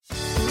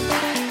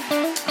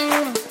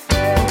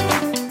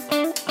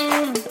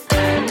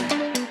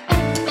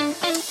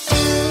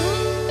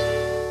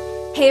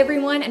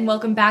everyone, and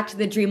welcome back to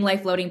the Dream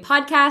Life Loading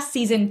Podcast,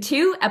 Season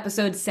 2,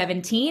 Episode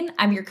 17.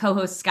 I'm your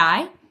co-host,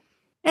 Sky.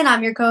 And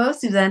I'm your co-host,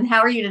 Susan.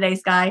 How are you today,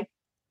 Sky?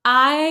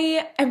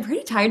 I am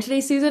pretty tired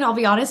today, Susan. I'll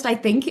be honest. I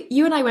think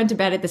you and I went to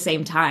bed at the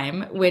same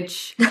time,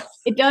 which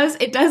it does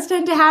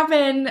tend to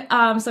happen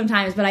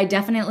sometimes, but I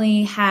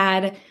definitely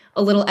had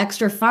a little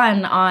extra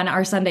fun on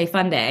our Sunday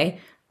fun day.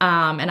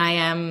 And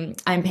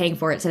I'm paying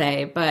for it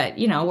today, but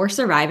we're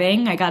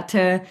surviving.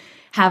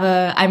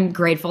 I'm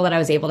grateful that I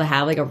was able to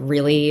have like a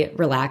really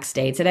relaxed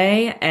day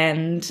today.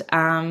 And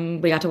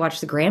we got to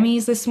watch the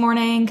Grammys this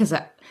morning because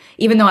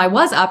even though I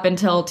was up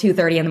until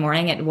 2:30 in the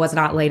morning, it was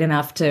not late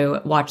enough to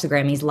watch the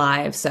Grammys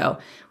live. So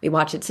we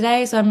watched it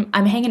today. So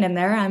I'm hanging in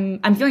there.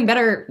 I'm feeling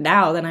better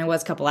now than I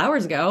was a couple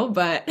hours ago,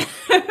 but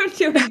I'm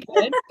doing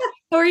good.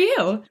 How are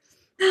you?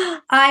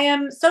 I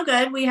am so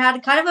good. We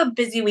had kind of a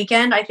busy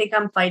weekend. I think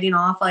I'm fighting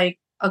off like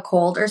a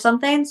cold or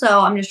something. So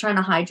I'm just trying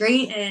to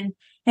hydrate and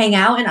hang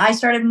out. And I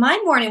started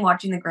my morning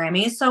watching the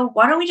Grammys. So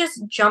why don't we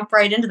just jump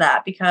right into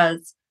that?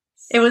 Because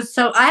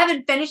I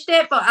haven't finished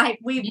it, but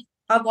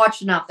I've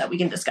watched enough that we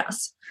can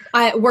discuss.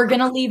 We're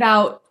going to leave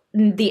out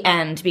the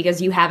end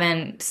because you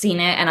haven't seen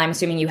it. And I'm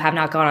assuming you have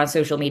not gone on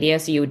social media.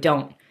 So you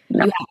don't.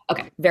 No.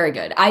 Okay. Very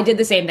good. I did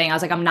the same thing. I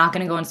was like, I'm not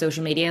going to go on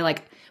social media,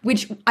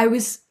 which I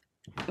was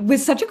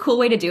such a cool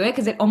way to do it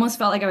because it almost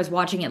felt like I was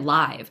watching it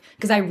live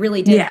because I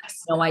really did have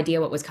no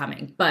idea what was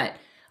coming. But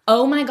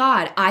oh my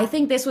God, I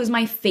think this was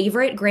my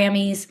favorite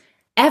Grammys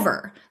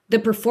ever. The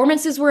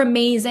performances were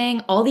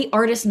amazing. All the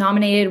artists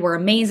nominated were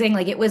amazing.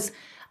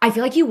 I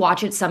feel like you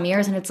watch it some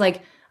years and it's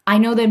like, I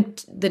know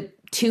the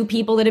two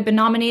people that have been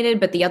nominated,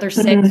 but the other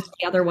six,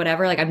 the other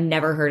whatever, I've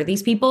never heard of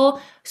these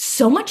people.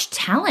 So much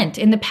talent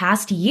in the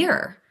past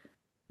year.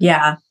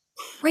 Yeah.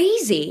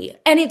 Crazy.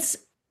 And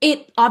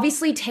it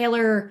obviously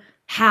Taylor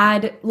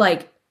had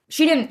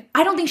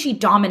I don't think she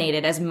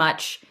dominated as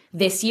much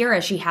this year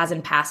as she has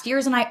in past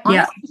years. And I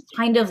honestly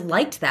kind of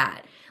liked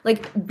that.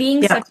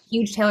 Being such a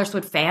huge Taylor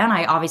Swift fan,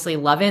 I obviously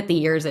love it, the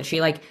years that she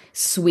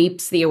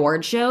sweeps the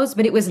award shows,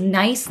 but it was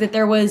nice that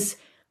there was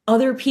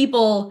other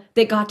people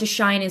that got to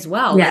shine as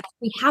well. Yeah.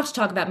 We have to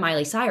talk about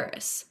Miley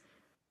Cyrus.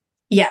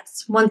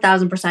 Yes,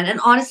 1000%. And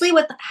honestly,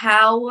 with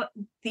how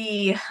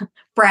the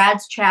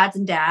Brads, Chads,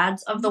 and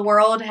Dads of the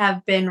world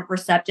have been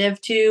receptive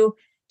to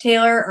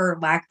Taylor or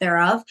lack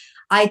thereof,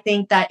 I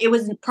think that it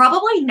was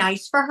probably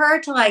nice for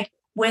her to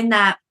win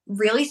that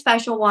really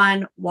special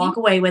one, walk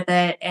away with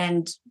it,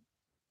 and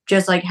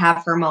just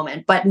have her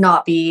moment, but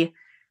not be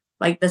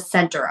the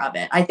center of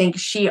it. I think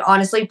she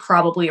honestly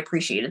probably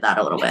appreciated that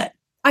a little bit.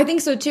 I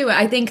think so too.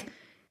 I think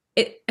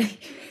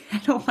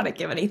I don't want to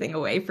give anything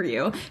away for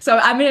you, so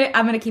I'm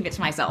gonna keep it to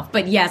myself.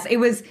 But yes, it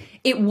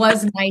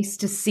was nice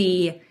to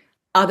see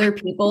other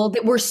people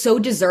that were so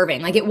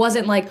deserving. It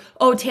wasn't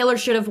oh, Taylor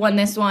should have won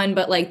this one,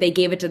 but they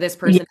gave it to this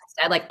person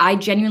instead. I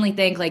genuinely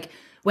think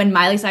when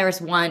Miley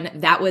Cyrus won,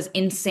 that was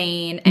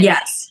insane. And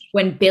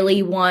when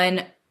Billie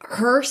won,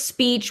 her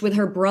speech with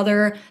her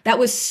brother,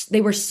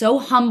 they were so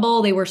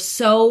humble, they were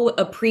so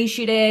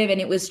appreciative,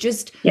 and it was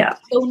just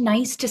so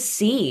nice to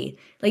see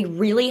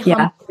really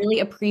humble,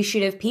 really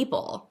appreciative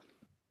people.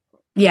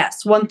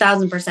 Yes,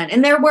 1000%.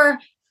 And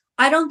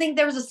I don't think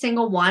there was a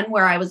single one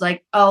where I was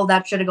like, oh,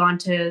 that should have gone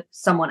to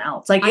someone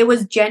else. It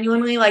was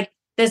genuinely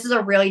this is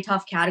a really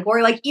tough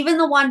category. Even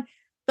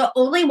the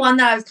only one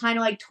that I was kind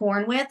of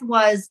torn with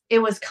was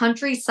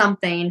country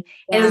something.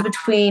 Yeah. It was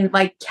between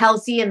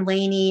Kelsey and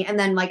Lainey and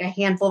then a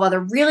handful of other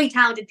really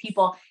talented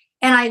people.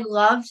 And I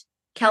loved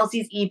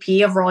Kelsey's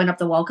EP of Rolling Up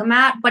the Welcome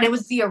Mat, but it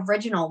was the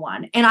original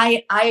one. And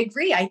I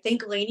agree. I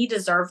think Lainey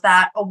deserved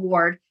that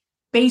award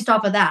based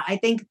off of that. I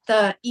think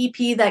the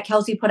EP that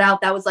Kelsey put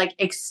out that was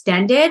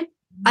extended,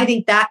 I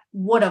think that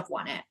would have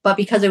won it. But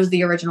because it was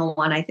the original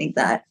one, I think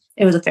that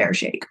it was a fair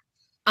shake.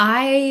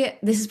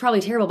 This is probably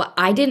terrible, but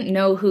I didn't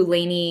know who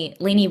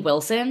Lainey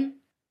Wilson.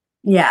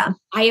 Yeah.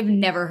 I have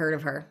never heard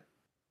of her.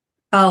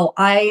 Oh,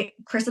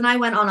 Chris and I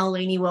went on a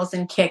Lainey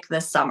Wilson kick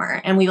this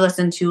summer and we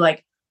listened to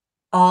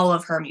all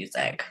of her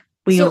music.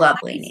 We love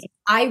Lainey.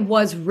 I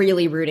was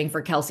really rooting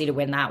for Kelsey to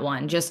win that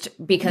one just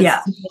because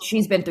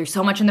she's been through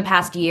so much in the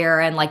past year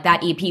and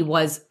that EP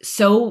was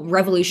so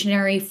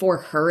revolutionary for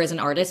her as an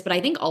artist, but I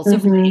think also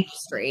for the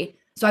industry.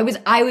 So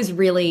I was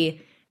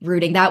really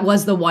rooting. That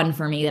was the one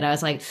for me that I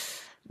was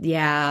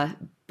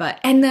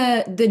and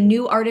the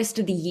new artist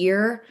of the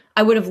year,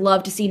 I would have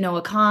loved to see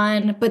Noah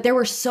Kahan, but there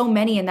were so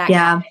many in that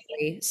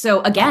category.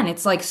 So again,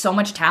 it's so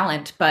much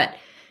talent, but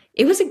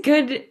it was a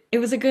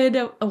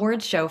good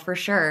awards show for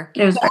sure.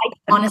 It was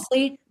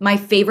honestly, my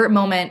favorite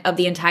moment of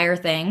the entire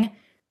thing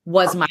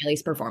was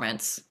Miley's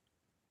performance.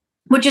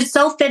 Which is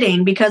so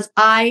fitting because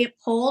I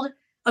pulled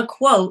a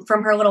quote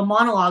from her little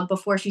monologue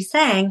before she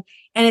sang,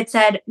 and it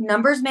said,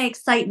 "Numbers may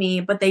excite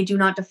me, but they do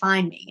not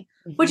define me."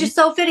 Which is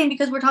so fitting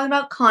because we're talking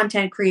about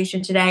content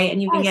creation today,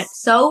 and you can get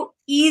so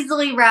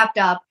easily wrapped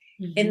up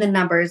in the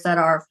numbers that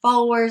are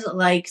followers,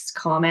 likes,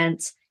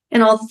 comments,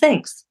 and all the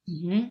things.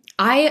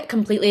 I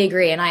completely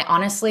agree. And I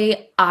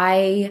honestly,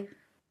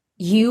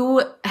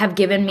 you have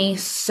given me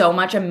so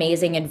much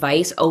amazing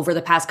advice over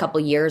the past couple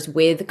years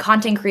with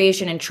content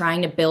creation and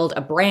trying to build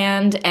a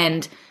brand.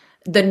 And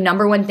the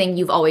number one thing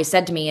you've always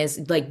said to me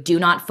is like, do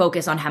not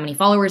focus on how many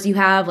followers you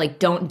have. Like,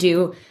 don't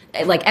do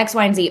like X,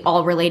 Y, and Z,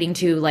 all relating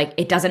to like,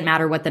 it doesn't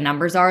matter what the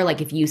numbers are. Like,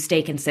 if you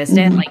stay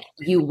consistent, like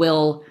you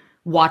will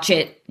watch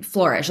it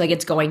flourish. Like,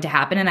 it's going to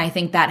happen. And I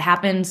think that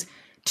happens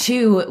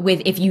too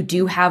with if you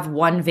do have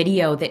one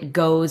video that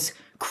goes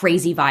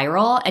crazy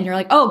viral and you're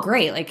like, oh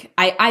great, like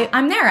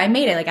I'm there, I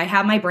made it, like I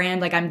have my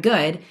brand, like I'm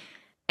good.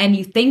 And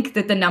you think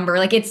that the number,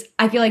 like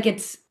I feel like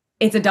it's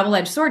a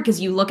double-edged sword because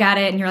you look at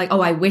it and you're like,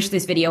 oh, I wish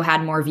this video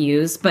had more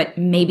views, but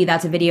maybe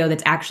that's a video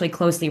that's actually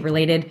closely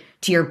related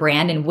to your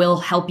brand and will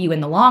help you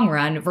in the long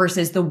run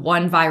versus the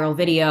one viral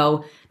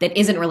video that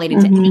isn't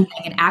related to anything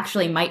and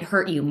actually might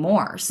hurt you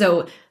more.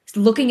 So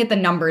looking at the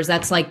numbers,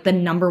 that's like the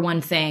number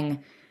one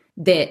thing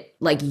that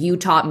like you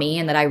taught me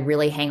and that I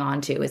really hang on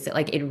to is that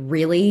like it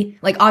really,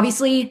 like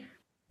obviously,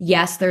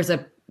 yes, there's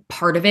a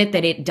part of it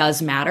that it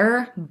does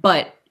matter,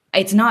 but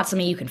it's not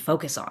something you can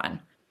focus on.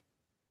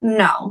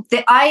 No,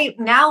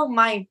 now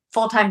my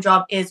full-time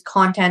job is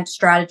content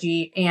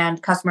strategy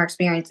and customer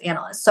experience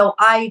analyst. So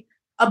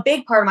a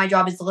big part of my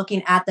job is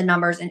looking at the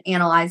numbers and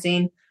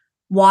analyzing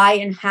why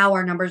and how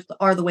our numbers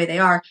are the way they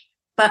are.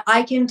 But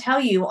I can tell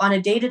you on a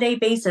day-to-day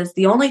basis,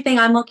 the only thing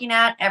I'm looking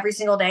at every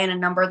single day and a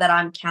number that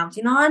I'm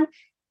counting on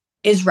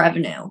is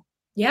revenue.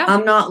 Yeah.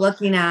 I'm not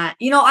looking at,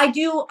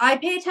 I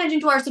pay attention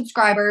to our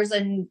subscribers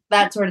and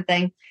that sort of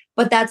thing,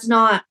 but that's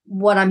not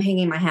what I'm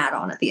hanging my hat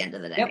on at the end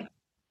of the day. Yep.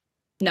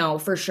 No,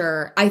 for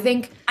sure. I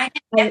think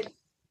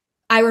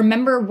I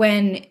remember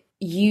when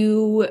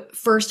you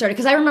first started,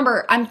 because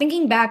I'm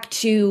thinking back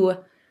to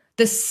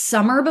the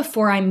summer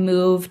before I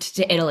moved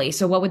to Italy.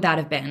 So what would that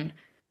have been?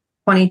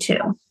 22.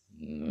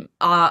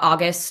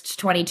 August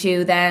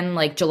 22, then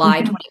like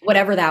July 20,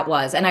 whatever that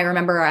was. And I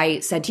remember I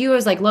said to you, I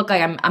was like, look,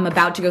 I'm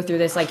about to go through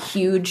this like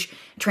huge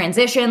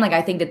transition. Like,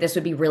 I think that this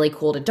would be really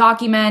cool to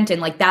document.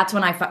 And like, that's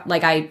when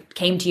I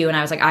came to you and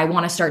I was like, I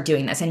want to start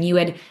doing this. And you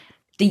had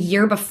the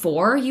year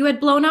before you had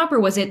blown up, or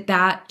was it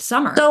that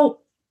summer? So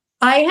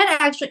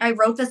I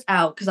wrote this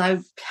out because I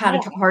had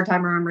a hard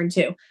time remembering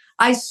too.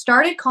 I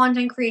started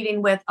content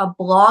creating with a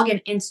blog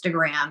and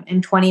Instagram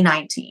in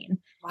 2019.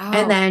 Wow.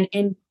 And then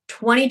in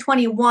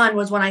 2021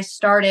 was when I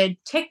started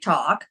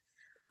TikTok.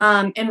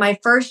 In my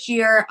first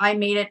year, I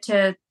made it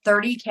to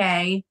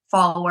 30K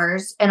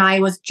followers and I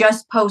was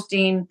just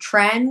posting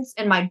trends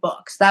in my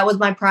books. That was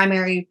my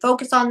primary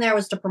focus on there,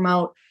 was to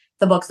promote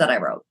the books that I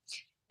wrote.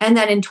 And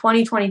then in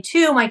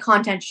 2022, my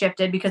content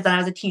shifted because then I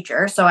was a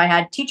teacher. So I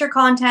had teacher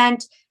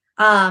content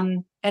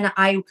and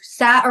I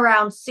sat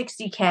around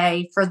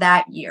 60K for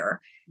that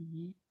year.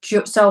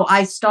 So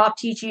I stopped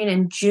teaching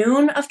in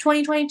June of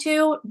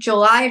 2022.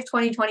 July of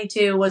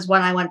 2022 was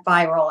when I went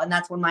viral. And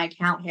that's when my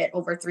account hit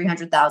over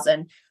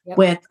 300,000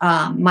 with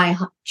my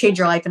Change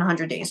Your Life in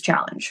 100 Days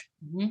challenge.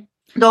 So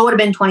it would have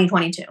been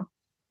 2022.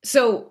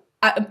 So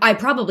I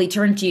probably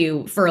turned to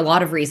you for a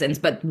lot of reasons,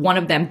 but one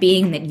of them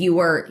being that you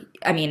were,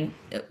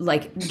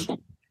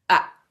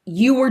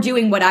 you were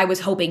doing what I was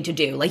hoping to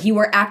do. Like, you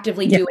were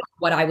actively doing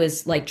what I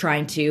was like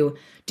trying to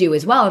do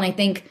as well. And I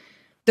think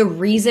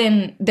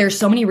there's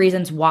so many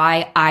reasons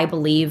why I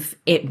believe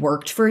it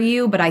worked for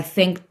you, but I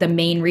think the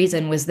main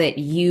reason was that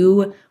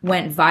you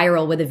went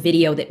viral with a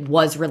video that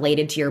was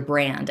related to your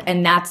brand.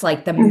 And that's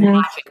like the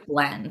magic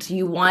blend.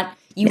 You want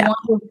your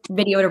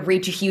video to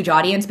reach a huge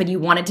audience, but you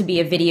want it to be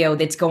a video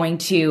that's going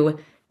to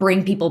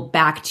bring people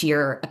back to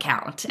your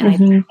account. And I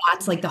think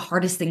that's like the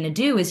hardest thing to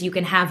do is you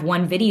can have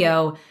one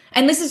video,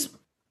 and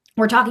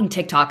we're talking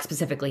TikTok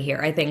specifically here.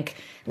 I think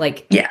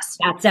that's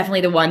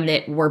definitely the one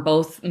that we're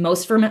both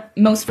most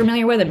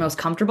familiar with and most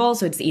comfortable.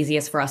 So it's the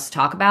easiest for us to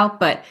talk about,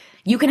 but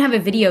you can have a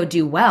video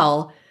do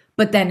well,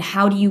 but then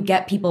how do you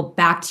get people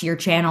back to your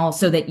channel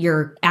so that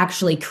you're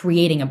actually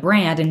creating a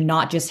brand and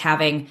not just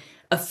having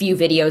a few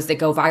videos that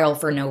go viral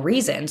for no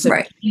reason? So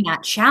in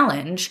that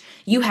challenge,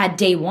 you had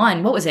day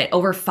one, what was it?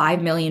 Over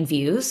 5 million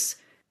views.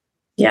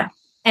 Yeah.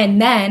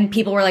 And then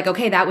people were like,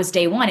 okay, that was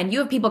day one. And you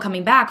have people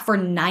coming back for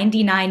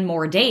 99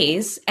 more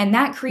days. And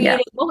that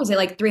created, what was it,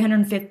 like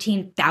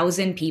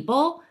 315,000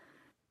 people?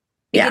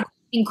 It's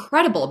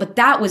incredible. But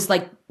that was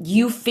like,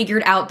 you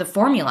figured out the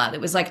formula. That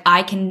was like,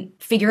 I can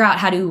figure out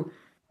how to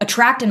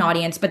attract an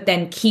audience, but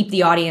then keep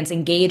the audience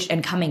engaged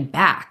and coming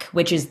back,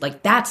 which is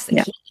like, that's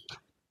the key.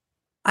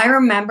 I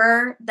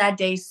remember that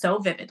day so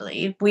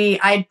vividly.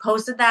 I had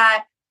posted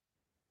that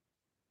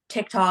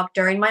TikTok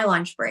during my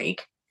lunch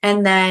break.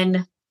 And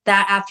then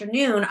that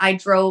afternoon,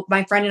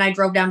 my friend and I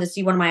drove down to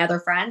see one of my other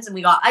friends and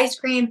we got ice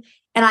cream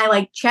and I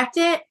like checked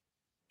it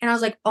and I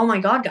was like, oh my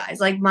God, guys,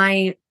 like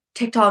my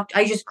TikTok,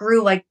 I just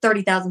grew like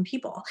 30,000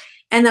 people.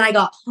 And then I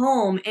got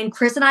home and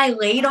Chris and I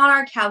laid on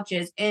our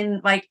couches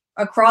in like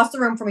across the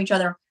room from each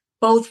other,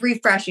 both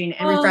refreshing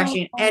and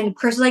refreshing. And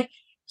Chris was like,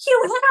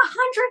 you hit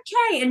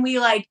 100K. And we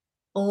like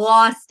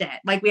lost it.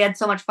 Like, we had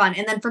so much fun.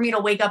 And then for me to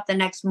wake up the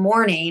next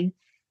morning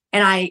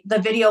and the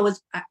video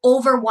was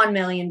over 1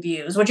 million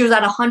views, which was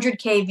at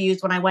 100K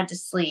views when I went to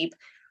sleep.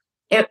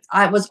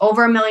 I was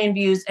over 1 million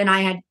views, and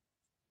I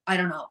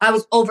don't know, I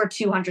was over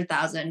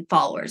 200,000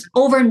 followers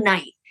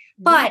overnight.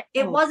 But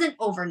it wasn't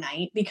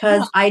overnight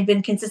because I'd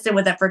been consistent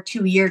with it for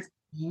 2 years.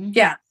 Mhm.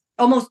 Yeah,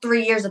 almost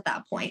 3 years at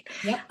that point.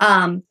 Yep.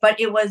 But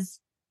it was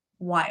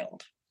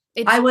wild.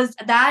 I was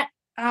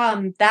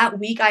that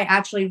week I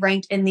actually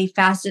ranked in the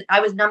fastest.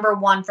 I was number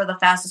 1 for the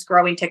fastest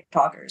growing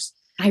TikTokers.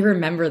 I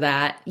remember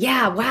that.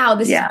 Yeah. Wow.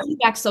 This is bringing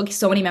back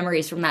so many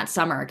memories from that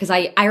summer. Cause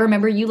I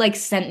remember you like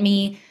sent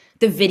me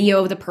the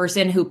video of the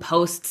person who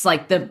posts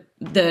like the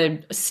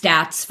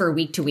stats for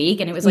week to week.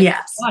 And it was like,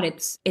 Yes. God,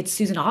 it's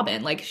Susan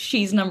Aubin. Like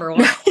she's number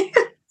 1.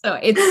 So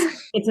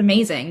it's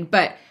amazing.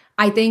 But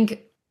I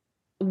think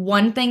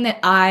one thing that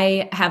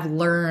I have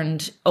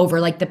learned over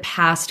like the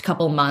past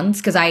couple months,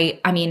 because I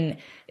mean,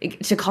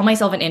 to call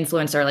myself an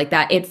influencer like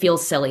that, it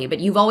feels silly. But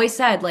you've always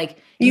said like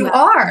you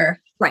are.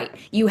 Right.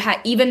 You have,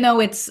 even though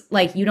it's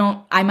like,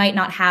 I might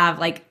not have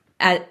like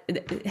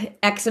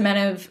X amount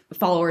of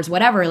followers,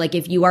 whatever. Like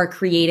if you are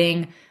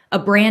creating a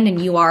brand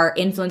and you are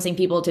influencing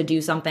people to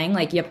do something,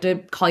 like you have to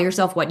call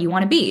yourself what you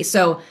want to be.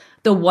 So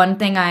the one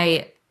thing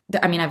I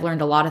mean, I've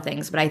learned a lot of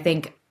things, but I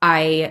think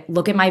I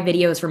look at my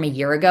videos from a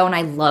year ago and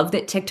I love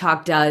that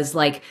TikTok does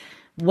like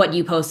what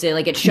you posted.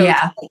 Like it shows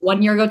like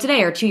 1 year ago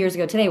today or 2 years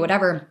ago today,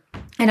 whatever.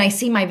 And I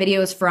see my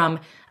videos from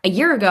a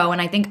year ago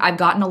and I think I've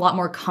gotten a lot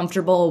more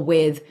comfortable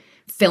with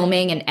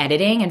filming and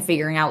editing and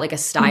figuring out like a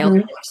style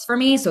that works for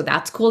me. So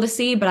that's cool to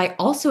see. But I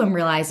also am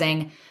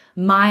realizing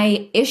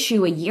my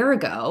issue a year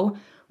ago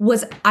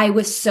was I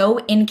was so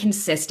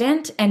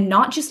inconsistent, and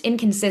not just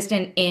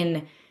inconsistent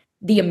in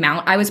the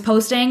amount I was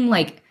posting.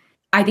 Like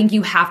I think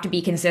you have to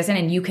be consistent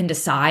and you can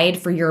decide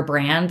for your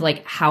brand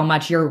like how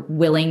much you're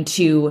willing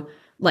to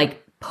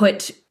like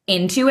put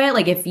into it.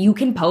 Like if you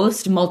can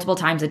post multiple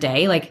times a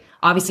day, like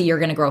obviously you're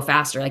going to grow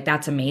faster. Like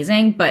that's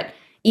amazing. But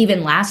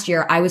even last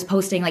year, I was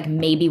posting like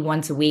maybe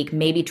once a week,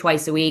 maybe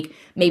twice a week,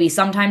 maybe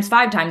sometimes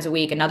 5 times a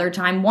week, another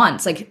time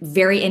once, like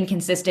very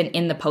inconsistent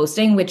in the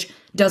posting, which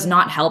does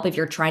not help if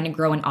you're trying to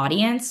grow an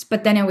audience.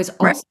 But then I was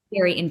also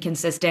very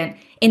inconsistent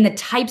in the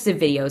types of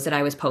videos that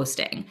I was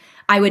posting.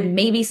 I would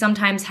maybe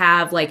sometimes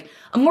have like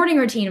a morning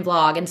routine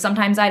vlog, and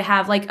sometimes I'd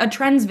have like a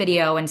trends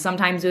video, and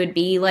sometimes it would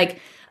be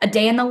like a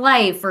day in the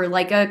life or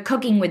like a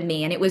cooking with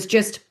me. And it was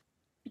just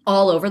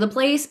all over the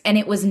place. And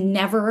it was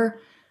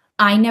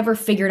I never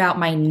figured out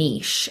my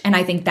niche. And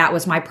I think that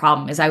was my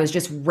problem, is I was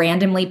just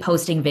randomly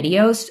posting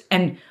videos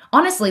and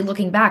honestly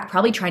looking back,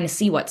 probably trying to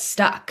see what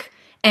stuck.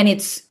 And I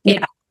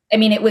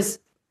think it was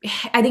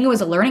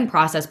a learning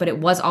process, but it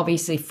was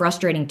obviously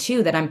frustrating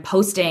too that I'm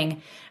posting.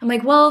 I'm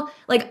like, well,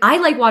 like I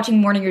like watching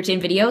morning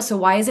routine videos, so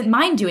why isn't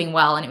mine doing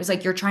well? And it was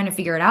like, you're trying to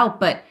figure it out,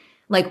 but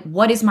like,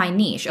 what is my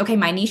niche? Okay,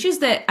 my niche is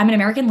that I'm an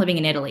American living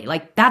in Italy.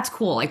 Like, that's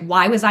cool. Like,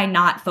 why was I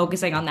not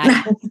focusing on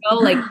that?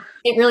 Like,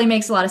 it really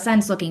makes a lot of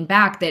sense looking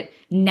back that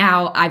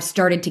now I've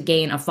started to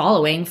gain a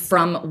following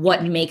from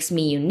what makes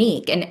me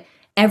unique. And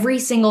every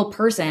single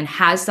person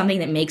has something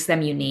that makes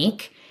them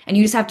unique. And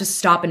you just have to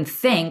stop and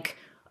think,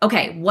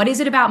 okay, what is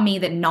it about me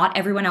that not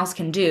everyone else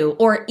can do?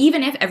 Or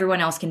even if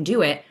everyone else can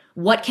do it,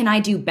 what can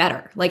I do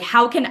better? Like,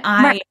 how can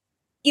I,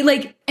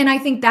 like, and I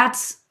think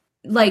that's,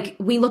 like,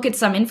 we look at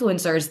some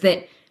influencers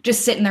that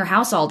just sit in their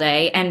house all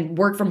day and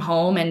work from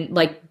home and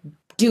like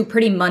do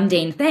pretty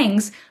mundane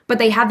things, but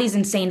they have these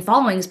insane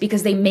followings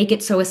because they make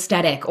it so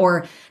aesthetic,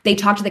 or they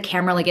talk to the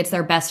camera like it's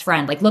their best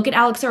friend. Like look at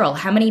Alex Earl.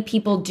 How many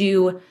people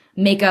do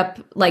makeup,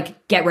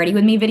 like get ready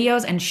with me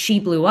videos, and she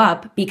blew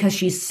up because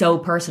she's so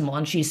personal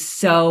and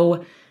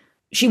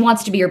she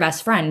wants to be your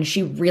best friend.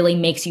 She really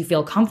makes you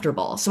feel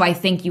comfortable. So I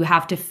think you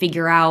have to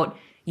figure out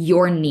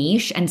your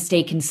niche and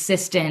stay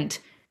consistent,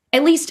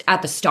 at least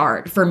at the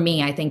start. For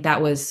me, I think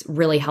that was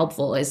really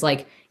helpful, is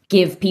like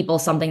give people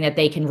something that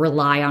they can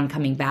rely on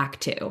coming back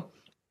to.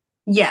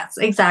 Yes,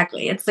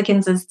 exactly. It's the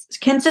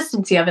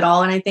consistency of it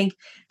all. And I think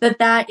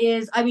that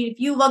is, I mean, if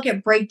you look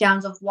at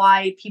breakdowns of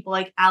why people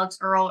like Alex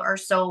Earl are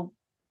so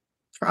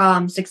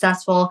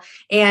successful,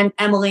 and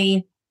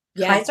Emily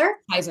Kaiser,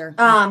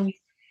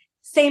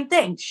 same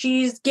thing.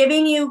 She's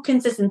giving you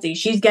consistency.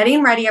 She's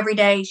getting ready every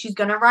day. She's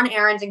going to run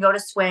errands and go to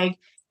Swig,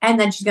 and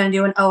then she's going to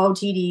do an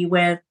OOTD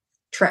with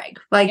Treg.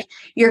 Like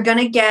you're going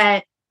to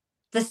get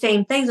the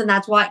same things. And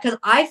that's why, because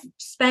I've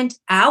spent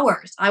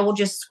hours, I will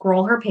just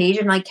scroll her page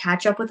and like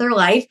catch up with her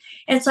life.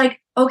 And it's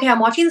like, okay, I'm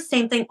watching the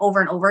same thing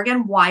over and over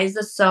again. Why is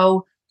this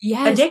so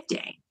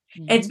addicting?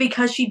 Mm-hmm. It's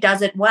because she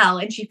does it well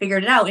and she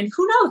figured it out. And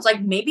who knows,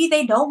 like maybe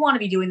they don't want to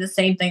be doing the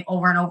same thing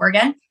over and over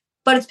again,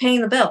 but it's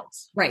paying the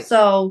bills. Right.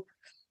 So,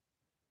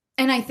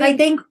 and I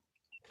think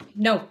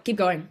no, keep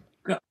going.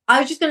 I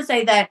was just going to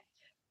say that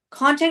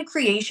content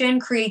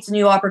creation creates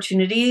new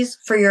opportunities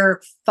for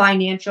your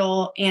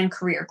financial and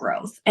career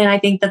growth. And I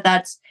think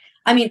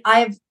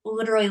I've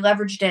literally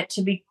leveraged it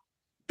to be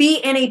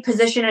in a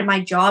position at my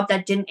job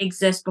that didn't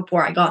exist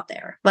before I got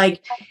there.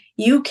 Like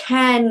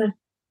people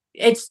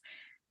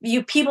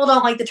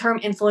don't like the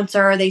term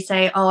influencer. They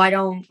say, oh, I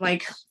don't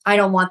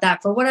want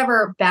that, for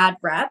whatever bad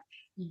rep,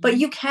 but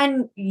you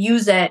can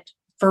use it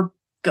for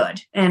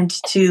good and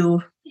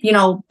to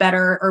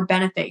better or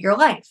benefit your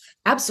life.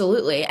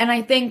 Absolutely. And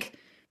I think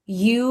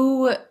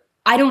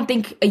I don't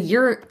think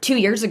 2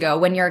 years ago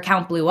when your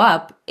account blew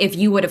up, if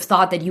you would have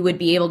thought that you would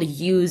be able to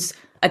use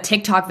a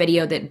TikTok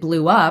video that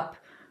blew up,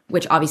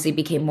 which obviously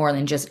became more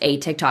than just a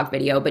TikTok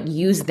video, but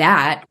use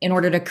that in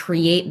order to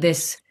create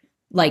this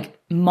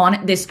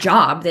this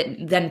job that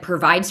then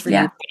provides for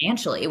you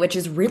financially, which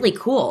is really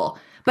cool.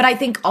 But I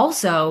think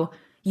also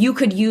you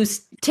could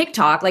use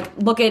TikTok, like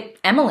look at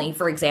Emily,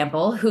 for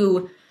example,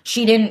 who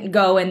she didn't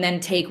go and then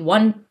take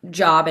one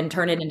job and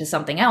turn it into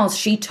something else.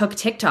 She took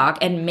TikTok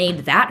and made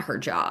that her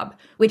job,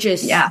 which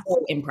is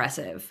so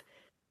impressive.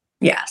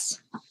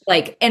 Yes.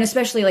 And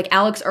especially like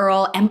Alex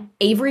Earl and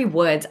Avery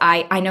Woods.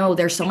 I know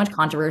there's so much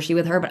controversy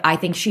with her, but I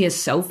think she is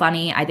so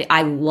funny.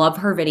 I love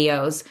her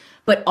videos.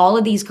 But all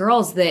of these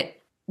girls that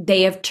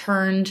they have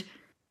turned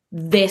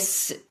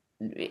this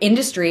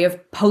industry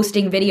of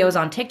posting videos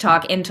on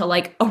TikTok into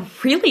like a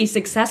really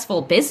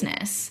successful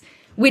business,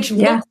 which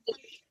looks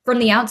from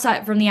the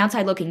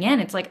outside looking in,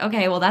 it's like,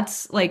 okay, well,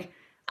 that's like,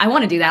 I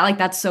want to do that. Like,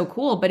 that's so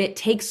cool, but it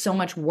takes so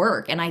much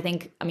work. And I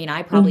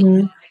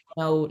probably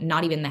know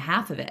not even the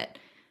half of it,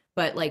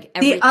 but like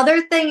the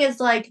other thing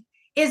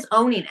is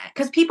owning it,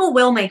 because people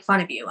will make fun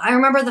of you. I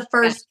remember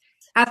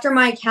after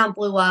my account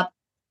blew up,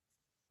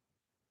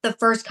 the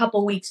first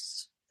couple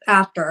weeks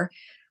after,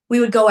 we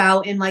would go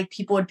out and like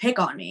people would pick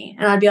on me,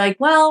 and I'd be like,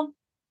 well,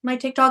 my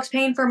TikTok's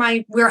paying for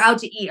we're out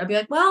to eat. I'd be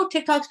like, well,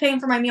 TikTok's paying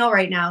for my meal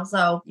right now.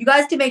 So you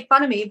guys can make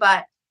fun of me,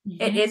 but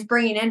it is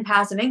bringing in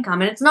passive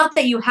income. And it's not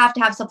that you have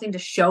to have something to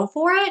show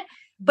for it,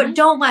 but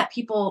don't let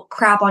people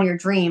crap on your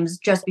dreams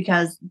just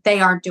because they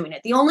aren't doing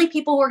it. The only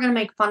people who are going to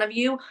make fun of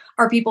you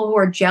are people who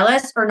are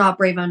jealous or not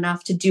brave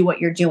enough to do what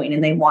you're doing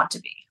and they want to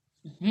be.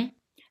 Mm-hmm.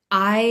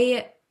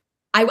 I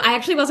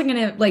actually wasn't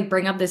going to like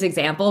bring up this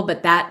example,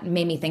 but that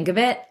made me think of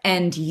it.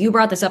 And you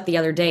brought this up the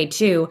other day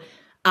too.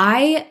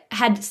 I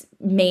had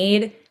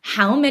made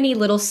how many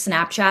little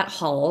Snapchat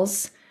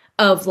hauls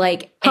of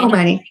like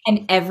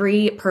and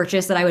every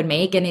purchase that I would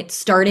make. And it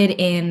started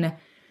in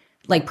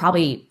like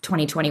probably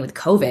 2020 with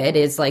COVID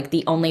is like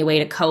the only way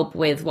to cope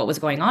with what was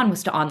going on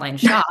was to online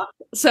shop.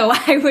 So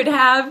I would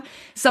have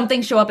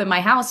something show up in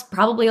my house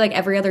probably like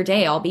every other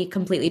day. I'll be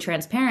completely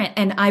transparent.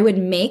 And I would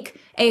make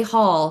a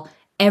haul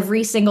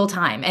every single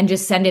time and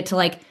just send it to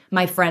like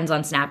my friends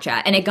on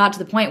Snapchat. And it got to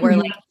the point where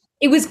like,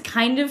 it was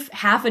kind of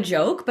half a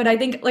joke, but I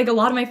think like a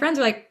lot of my friends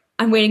were like,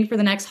 I'm waiting for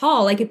the next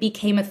haul. Like it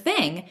became a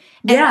thing.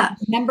 And I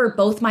remember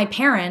both my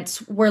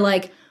parents were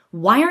like,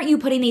 why aren't you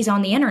putting these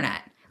on the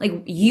internet?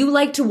 Like you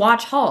like to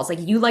watch hauls, like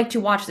you like to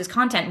watch this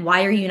content.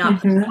 Why are you not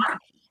putting it on?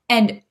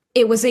 And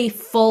it was a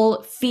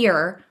full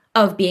fear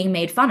of being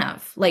made fun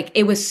of. Like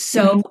it was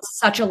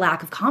such a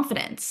lack of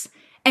confidence.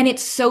 And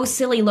it's so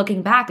silly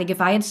looking back. Like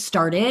if I had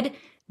started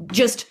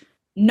just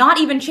not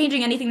even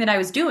changing anything that I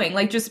was doing,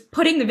 like just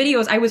putting the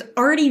videos I was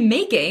already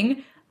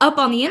making up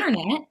on the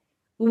internet,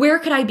 where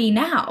could I be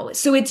now?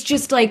 So it's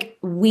just like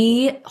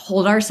we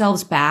hold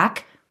ourselves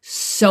back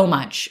so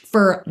much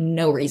for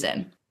no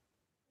reason.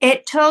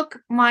 It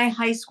took my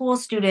high school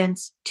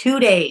students 2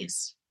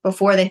 days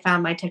before they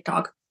found my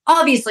TikTok.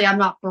 Obviously, I'm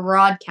not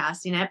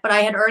broadcasting it, but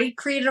I had already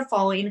created a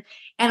following,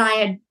 and I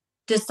had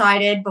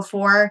decided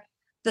before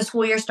the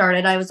school year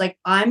started, I was like,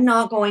 I'm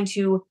not going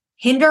to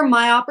hinder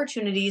my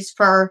opportunities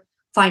for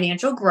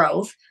financial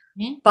growth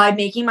by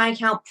making my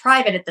account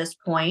private at this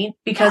point,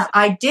 because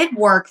I did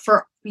work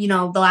for,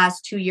 the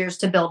last 2 years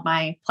to build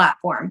my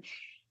platform.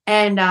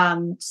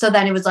 And so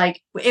then it was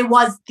like, it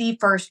was the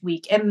first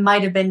week. It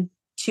might have been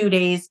 2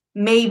 days,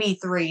 maybe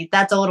 3.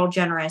 That's a little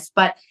generous.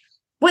 But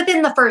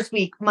within the first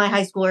week, my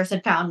high schoolers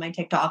had found my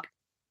TikTok.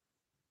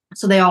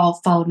 So they all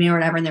followed me or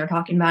whatever, and they were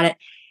talking about it.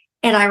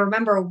 And I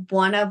remember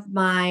one of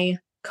my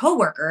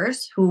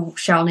coworkers, who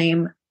shall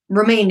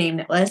remain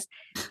nameless,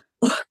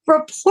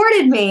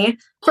 reported me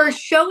for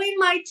showing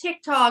my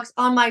TikToks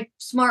on my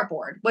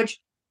smartboard, which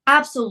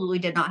absolutely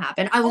did not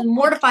happen. I was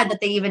mortified that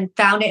they even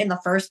found it in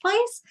the first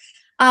place.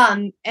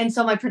 And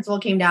so my principal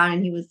came down,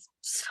 and he was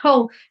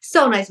so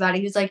nice about it.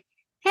 He was like,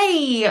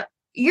 hey,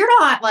 you're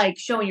not like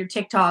showing your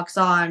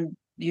TikToks on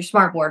your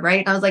smartboard, right?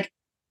 And I was like,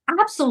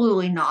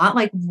 absolutely not.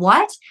 Like,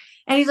 what?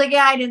 And he's like,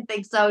 yeah, I didn't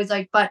think so. He's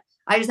like, but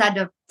I just had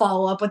to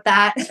follow up with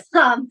that.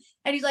 And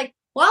he's like,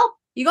 well,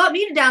 you got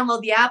me to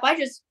download the app. I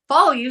just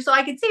follow you so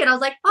I can see it. I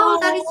was like, oh,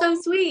 that is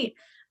so sweet.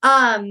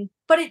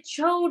 But it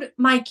showed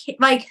my kid,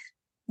 like,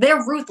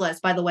 they're ruthless,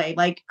 by the way.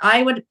 Like,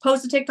 I would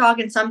post a TikTok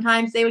and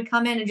sometimes they would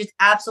come in and just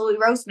absolutely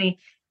roast me.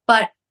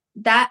 But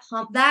that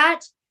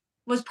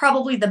was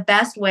probably the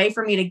best way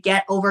for me to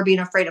get over being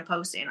afraid of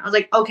posting. I was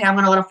like, okay, I'm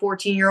going to let a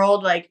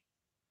 14-year-old like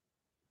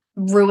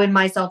ruin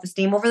my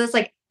self-esteem over this.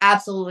 Like,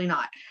 absolutely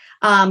not.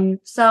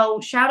 So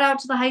shout out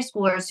to the high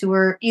schoolers who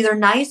were either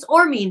nice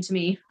or mean to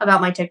me about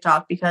my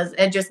TikTok, because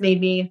it just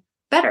made me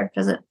better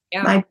because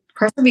I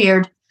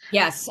persevered.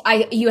 Yes.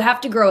 You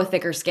have to grow a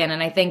thicker skin.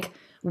 And I think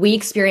we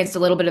experienced a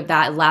little bit of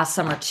that last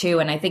summer too.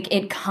 And I think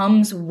it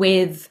comes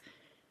with,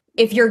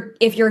 if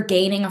you're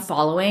gaining a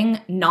following,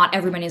 not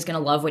everybody is going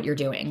to love what you're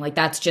doing. Like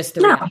that's just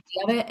the reality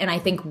of it. And I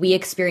think we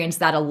experienced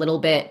that a little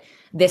bit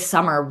this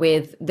summer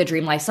with the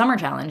Dream Life Summer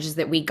Challenge is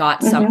that we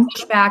got some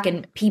pushback,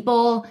 and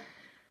people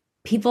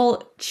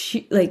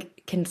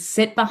like can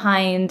sit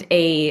behind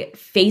a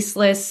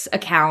faceless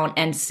account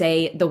and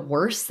say the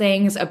worst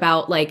things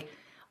about like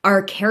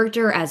our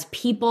character as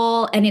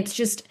people. And it's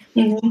just,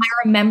 I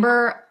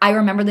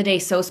remember the day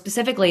so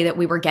specifically that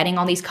we were getting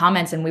all these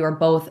comments and we were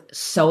both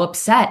so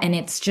upset. And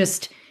it's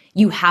just,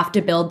 you have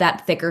to build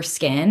that thicker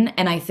skin.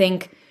 And I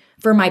think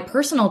for my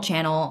personal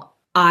channel,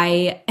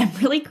 I am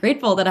really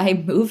grateful that I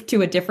moved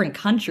to a different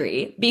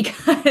country,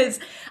 because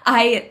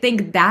I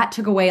think that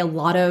took away a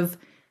lot of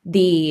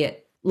the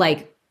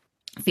like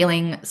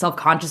feeling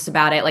self-conscious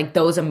about it, like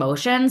those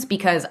emotions,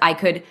 because I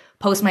could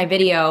post my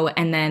video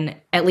and then,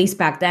 at least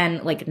back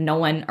then, like no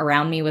one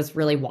around me was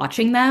really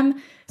watching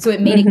them. So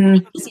it made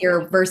it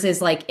easier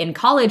versus like in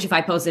college, if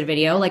I posted a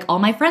video, like all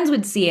my friends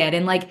would see it.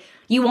 And like,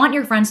 you want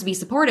your friends to be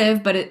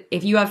supportive, but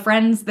if you have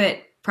friends that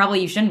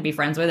probably you shouldn't be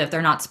friends with if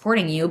they're not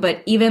supporting you,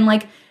 but even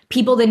like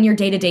people in your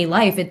day-to-day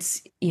life,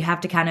 you have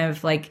to kind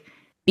of like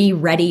be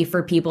ready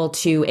for people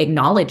to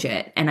acknowledge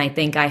it. And I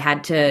think I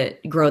had to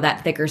grow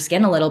that thicker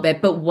skin a little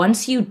bit. But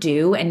once you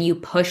do and you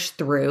push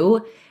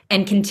through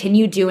and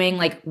continue doing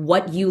like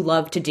what you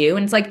love to do,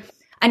 and it's like,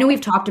 I know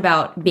we've talked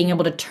about being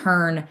able to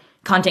turn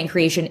content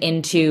creation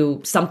into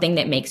something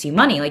that makes you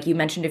money, like you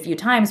mentioned a few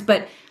times,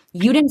 but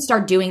you didn't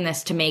start doing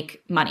this to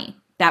make money.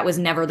 That was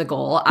never the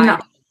goal. No.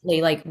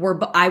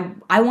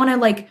 I want to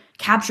like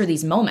capture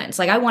these moments.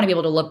 Like I want to be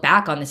able to look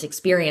back on this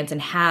experience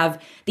and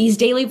have these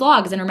daily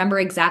vlogs and remember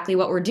exactly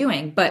what we're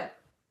doing. But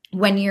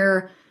when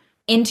you're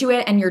into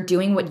it and you're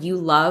doing what you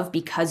love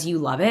because you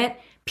love it,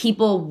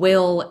 people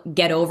will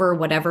get over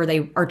whatever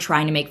they are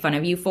trying to make fun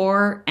of you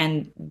for,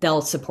 and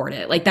they'll support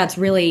it. Like that's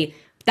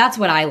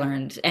what I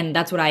learned, and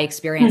that's what I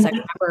experienced. I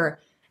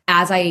remember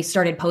as I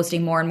started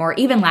posting more and more,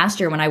 even last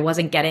year when I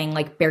wasn't getting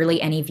like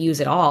barely any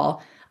views at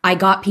all, I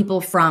got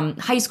people from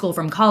high school,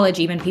 from college,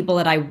 even people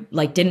that I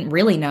like didn't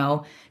really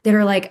know, that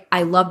are like,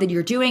 I love that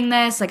you're doing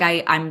this. Like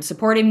I'm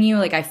supporting you.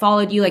 Like I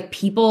followed you. Like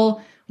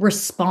people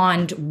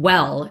respond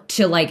well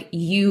to like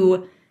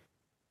you.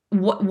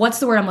 What's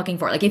the word I'm looking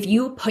for? Like if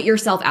you put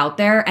yourself out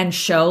there and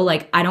show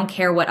like, I don't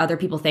care what other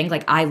people think,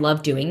 like I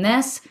love doing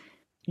this.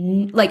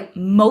 Like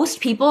most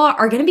people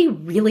are going to be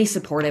really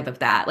supportive of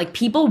that. Like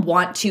people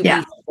want to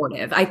be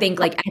supportive. I think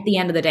like at the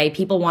end of the day,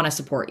 people want to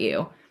support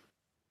you.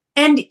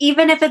 And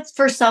even if it's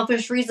for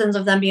selfish reasons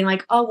of them being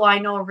like, oh, well, I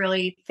know a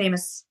really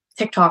famous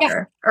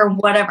TikToker or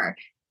whatever.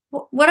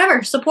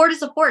 Whatever. Support is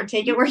support.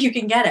 Take it where you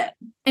can get it.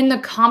 And the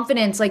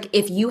confidence, like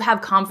if you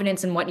have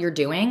confidence in what you're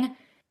doing,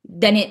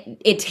 then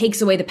it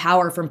takes away the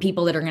power from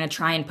people that are going to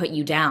try and put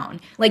you down.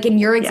 Like in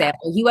your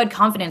example, you had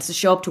confidence to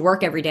show up to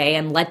work every day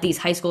and let these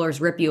high schoolers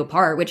rip you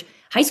apart, which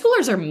high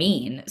schoolers are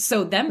mean.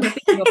 So them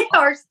ripping you apart, they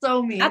are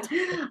so mean.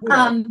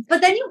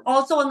 But then you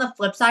also, on the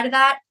flip side of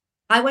that,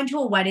 I went to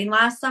a wedding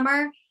last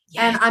summer.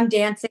 Yes. And I'm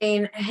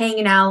dancing,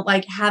 hanging out,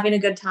 like having a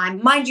good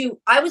time. Mind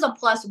you, I was a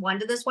 +1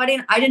 to this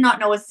wedding. I did not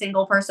know a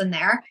single person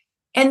there.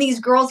 And these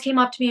girls came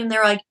up to me and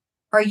they're like,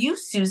 are you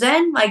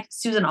Susan? Like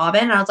Susan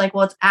Aubin? And I was like,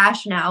 well, it's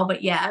Ash now,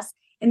 but yes.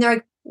 And they're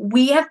like,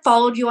 we have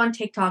followed you on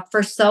TikTok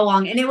for so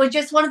long. And it was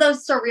just one of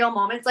those surreal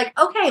moments. Like,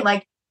 okay,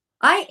 like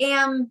I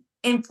am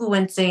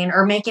influencing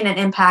or making an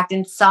impact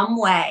in some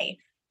way,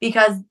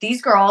 because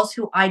these girls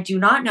who I do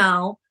not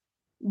know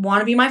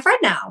want to be my friend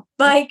now.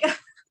 Like...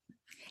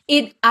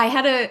 I've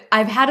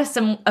had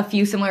a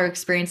few similar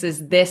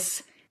experiences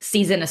this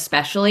season,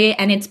 especially,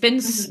 and it's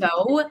been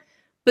so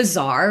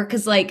bizarre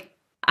because like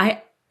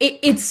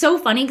it's so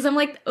funny because I'm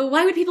like,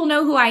 why would people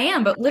know who I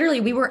am? But literally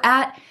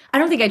I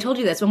don't think I told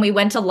you this, when we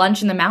went to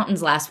lunch in the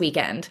mountains last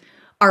weekend,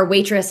 our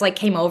waitress like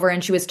came over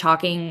and she was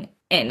talking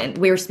and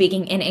we were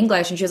speaking in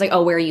English and she was like,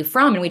 oh, where are you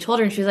from? And we told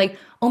her and she was like,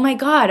 oh my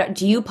God,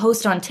 do you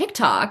post on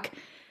TikTok?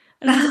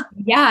 And I was like,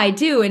 yeah, I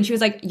do. And she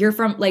was like, you're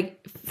from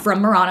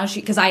Murano?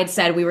 Because I had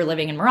said we were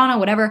living in Murano,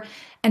 whatever.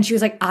 And she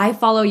was like, I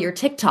follow your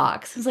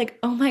TikToks. I was like,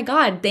 oh my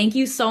God, thank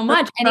you so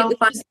much. And it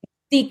was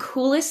the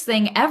coolest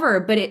thing ever.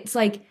 But it's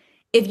like,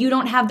 if you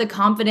don't have the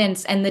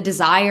confidence and the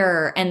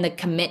desire and the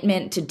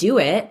commitment to do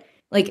it,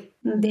 like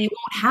it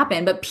won't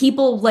happen. But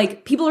people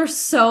are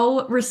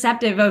so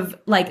receptive of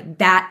like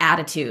that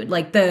attitude,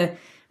 like the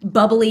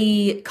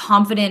bubbly,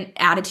 confident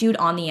attitude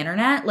on the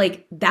internet.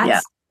 Like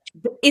that's,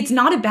 it's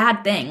not a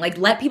bad thing. Like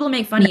let people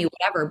make fun of you,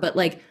 whatever. But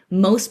like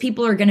most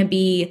people are going to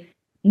be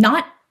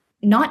not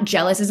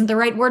jealous isn't the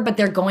right word, but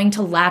they're going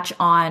to latch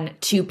on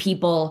to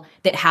people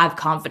that have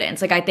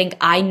confidence. Like I think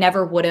I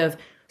never would have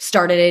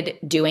started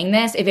doing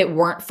this if it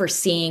weren't for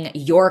seeing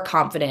your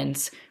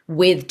confidence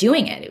with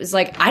doing it. It was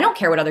like, I don't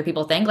care what other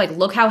people think. Like,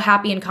 look how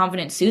happy and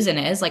confident Susan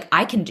is. Like,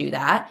 I can do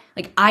that.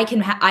 Like, I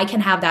can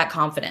have that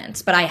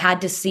confidence, but I had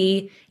to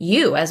see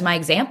you as my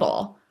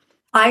example.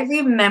 I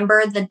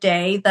remember the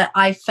day that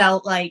I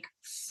felt like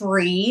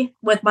free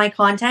with my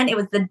content. It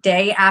was the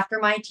day after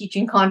my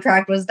teaching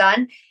contract was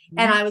done.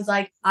 And I was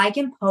like, I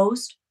can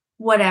post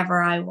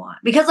whatever I want.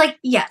 Because like,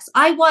 yes,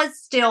 I was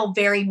still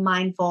very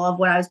mindful of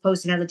what I was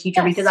posting as a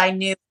teacher because I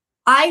knew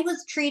I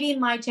was treating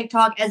my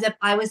TikTok as if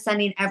I was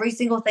sending every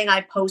single thing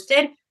I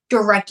posted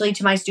directly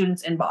to my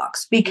students'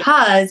 inbox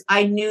because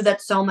I knew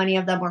that so many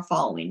of them were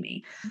following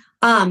me.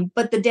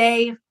 But the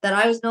day that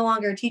I was no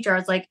longer a teacher, I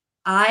was like,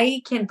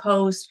 I can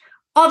post,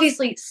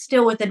 obviously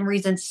still within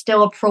reason,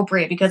 still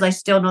appropriate because I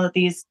still know that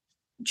these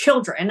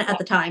children at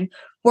the time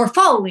were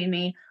following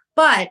me,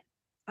 but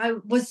I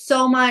was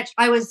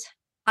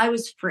I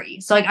was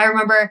free. So like I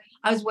remember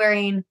I was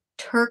wearing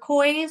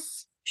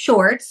turquoise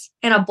shorts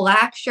and a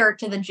black shirt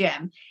to the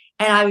gym.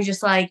 And I was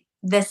just like,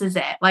 this is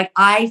it. Like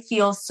I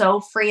feel so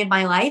free in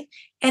my life.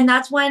 And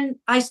that's when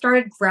I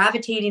started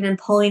gravitating and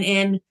pulling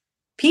in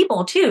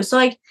people too. So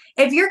like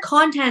if your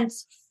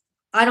content's,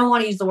 I don't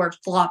want to use the word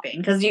flopping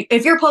because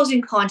if you're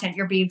posting content,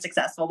 you're being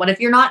successful. But if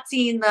you're not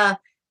seeing the,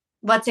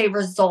 let's say,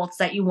 results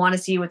that you want to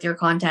see with your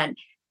content,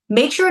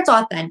 make sure it's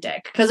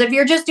authentic. Because if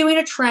you're just doing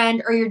a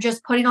trend or you're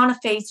just putting on a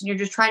face and you're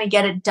just trying to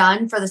get it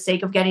done for the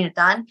sake of getting it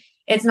done,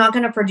 it's not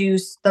going to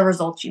produce the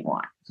results you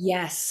want.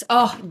 Yes.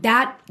 Oh,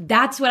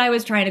 that's what I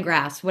was trying to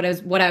grasp. What I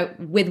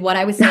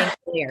was saying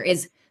earlier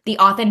is the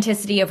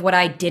authenticity of what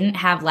I didn't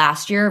have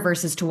last year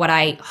versus to what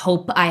I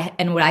hope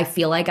and what I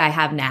feel like I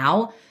have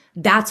now.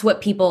 That's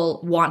what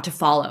people want to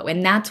follow.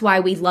 And that's why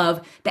we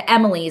love the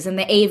Emilys and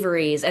the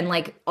Averys and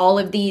like all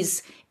of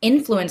these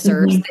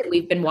influencers that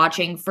we've been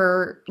watching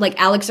for, like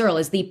Alex Earl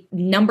is the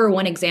number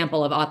one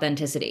example of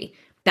authenticity.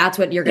 That's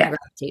what you're going to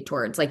gravitate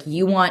towards. Like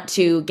you want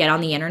to get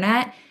on the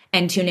internet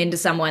and tune into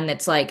someone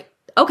that's like,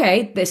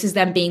 okay, this is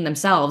them being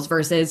themselves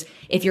versus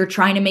if you're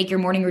trying to make your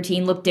morning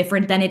routine look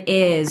different than it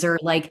is or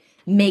like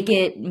make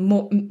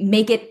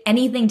it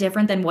anything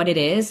different than what it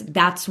is.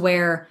 That's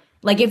where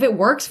like if it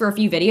works for a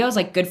few videos,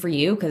 like good for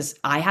you because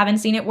I haven't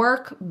seen it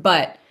work,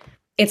 but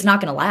it's not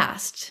going to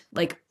last.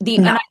 Like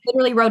and I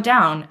literally wrote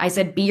down, I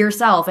said, be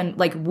yourself. And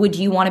like, would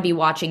you want to be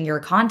watching your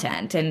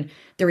content? And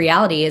the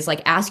reality is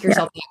like, ask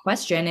yourself that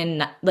question.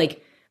 And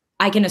like,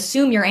 I can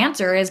assume your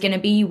answer is going to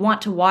be, you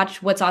want to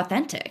watch what's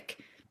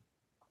authentic.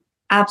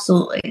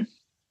 Absolutely.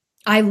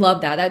 I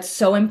love that. That's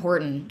so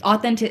important.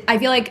 I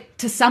feel like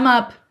to sum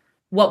up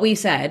what we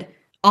said,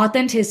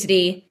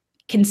 authenticity,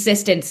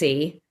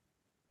 consistency,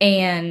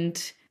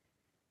 and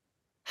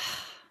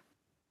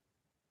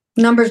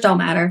numbers don't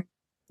matter.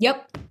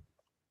 Yep.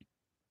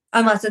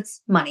 Unless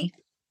it's money.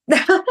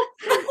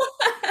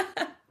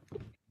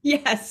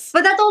 Yes.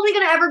 But that's only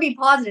going to ever be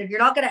positive. You're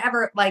not going to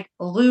ever like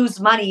lose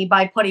money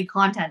by putting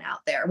content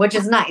out there, which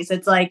is nice.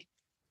 It's like,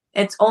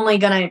 it's only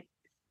going to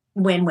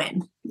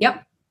win-win.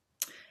 Yep.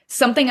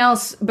 Something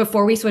else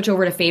before we switch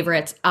over to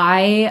favorites,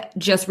 I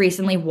just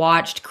recently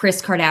watched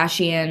Kris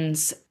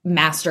Kardashian's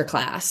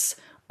masterclass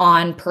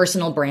on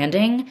personal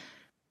branding.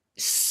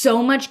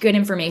 So much good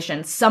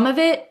information. Some of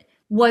it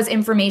was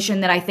information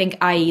that I think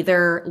I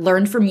either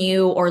learned from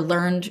you or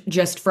learned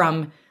just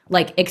from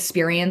like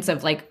experience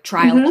of like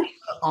trial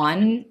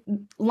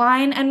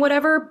online and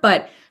whatever.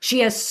 But she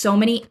has so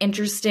many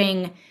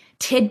interesting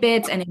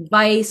tidbits and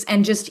advice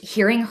and just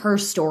hearing her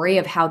story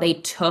of how they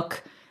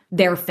took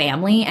their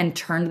family and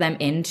turned them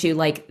into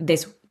like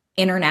this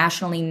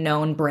internationally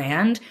known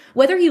brand.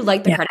 Whether you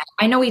like the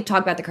I know we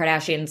talk about the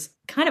Kardashians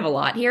kind of a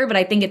lot here, but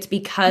I think it's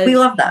because we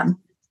love them.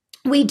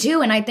 We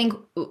do. And I think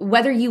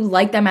whether you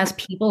like them as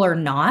people or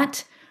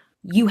not,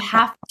 you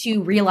have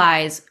to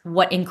realize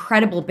what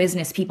incredible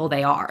business people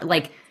they are.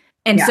 Like,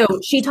 and so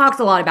she talks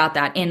a lot about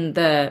that in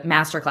the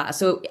masterclass.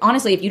 So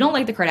honestly, if you don't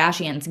like the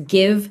Kardashians,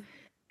 give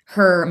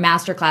her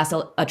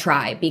masterclass a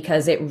try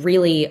because it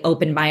really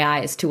opened my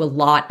eyes to a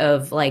lot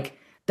of like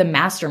the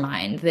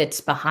mastermind that's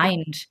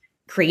behind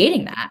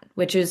creating that,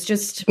 which is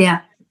just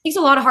takes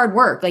a lot of hard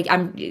work. Like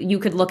you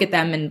could look at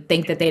them and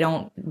think that they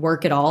don't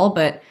work at all,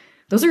 but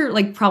those are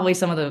like probably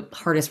some of the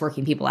hardest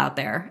working people out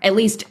there. At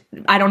least,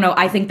 I don't know.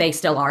 I think they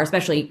still are,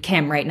 especially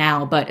Kim right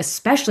now, but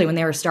especially when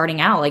they were starting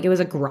out, like it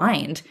was a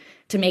grind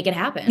to make it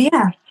happen.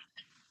 Yeah.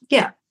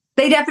 Yeah.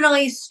 They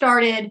definitely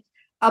started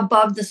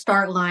above the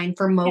start line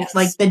for most,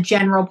 like the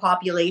general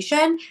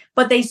population,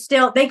 but they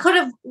could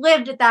have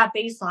lived at that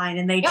baseline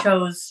and they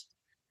chose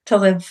to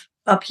live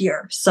up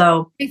here.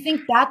 So I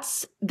think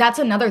that's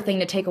another thing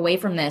to take away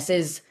from this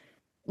is,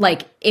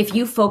 like, if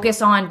you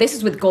focus on, this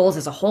is with goals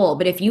as a whole,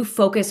 but if you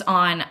focus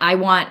on, I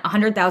want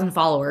 100,000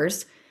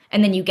 followers,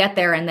 and then you get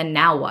there, and then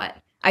now what?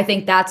 I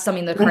think that's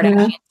something that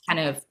Kardashians kind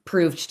of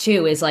proved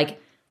too, is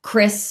like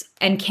Kris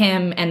and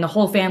Kim and the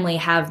whole family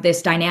have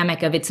this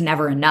dynamic of it's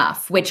never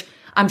enough, which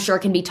I'm sure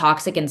can be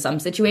toxic in some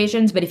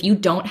situations. But if you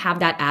don't have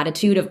that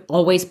attitude of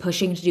always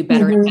pushing to do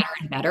better and better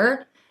and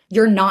better,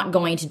 you're not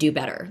going to do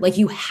better. Like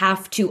you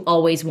have to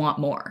always want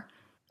more,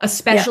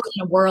 especially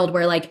in a world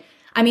where like,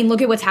 I mean,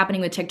 look at what's happening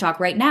with TikTok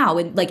right now.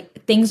 And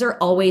like things are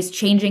always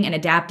changing and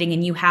adapting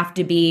and you have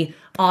to be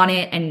on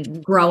it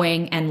and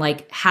growing and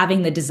like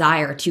having the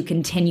desire to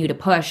continue to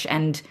push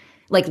and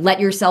like let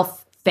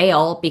yourself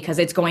fail because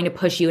it's going to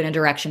push you in a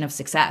direction of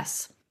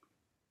success.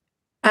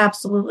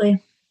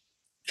 Absolutely.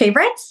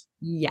 Favorites?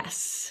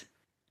 Yes.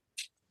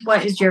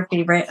 What is your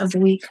favorite of the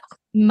week?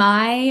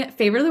 My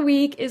favorite of the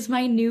week is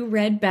my new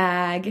red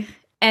bag.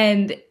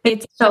 And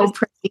it's so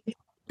pretty.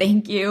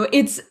 Thank you.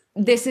 I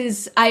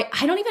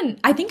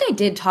think I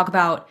did talk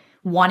about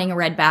wanting a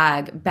red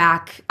bag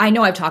back. I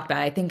know I've talked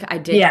about it. I think I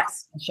did talk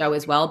Yes. on the show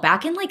as well.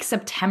 Back in like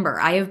September,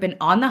 I have been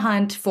on the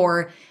hunt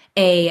for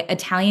a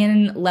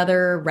Italian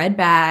leather red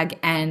bag,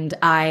 and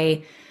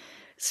I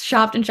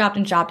shopped and shopped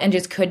and shopped and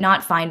just could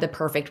not find the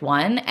perfect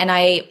one. And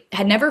I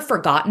had never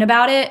forgotten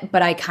about it,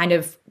 but I kind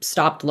of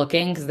stopped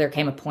looking because there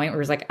came a point where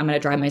it was like, I'm going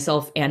to drive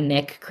myself and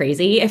Nick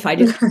crazy if I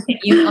just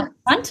continue on the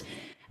hunt.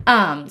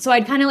 So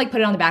I'd kind of like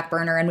put it on the back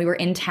burner, and we were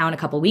in town a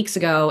couple weeks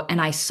ago and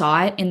I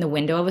saw it in the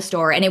window of a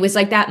store, and it was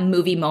like that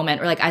movie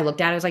moment where like I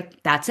looked at it, I was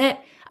like, that's it.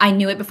 I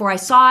knew it before I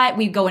saw it.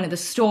 We'd go into the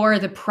store,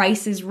 the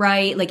price is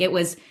right. Like it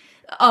was,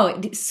 oh,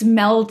 it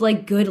smelled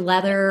like good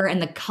leather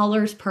and the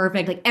color's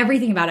perfect. Like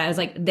everything about it, I was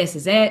like, this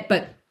is it.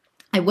 But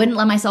I wouldn't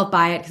let myself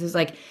buy it because it was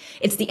like,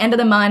 it's the end of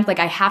the month. Like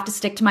I have to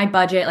stick to my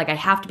budget. Like I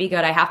have to be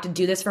good. I have to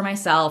do this for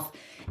myself.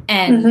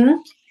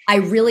 And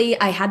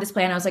I had this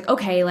plan. I was like,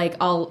 okay, like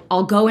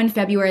I'll go in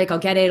February, like I'll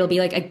get it. It'll be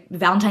like a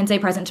Valentine's Day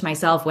present to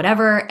myself,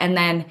 whatever. And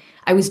then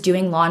I was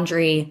doing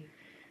laundry.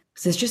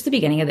 Was this just the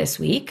beginning of this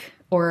week?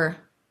 Or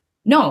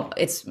no,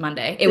 it's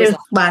Monday. It was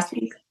last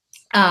week.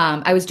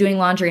 I was doing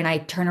laundry and I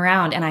turn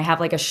around and I have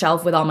like a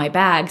shelf with all my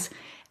bags,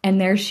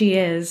 and there she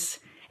is.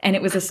 And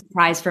it was a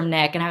surprise from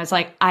Nick. And I was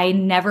like,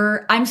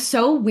 I'm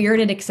so weird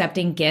at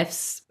accepting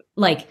gifts.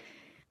 Like,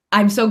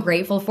 I'm so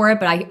grateful for it,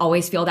 but I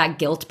always feel that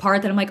guilt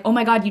part that I'm like, oh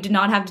my God, you did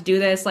not have to do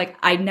this. Like,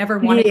 I never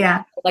wanted,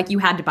 like, you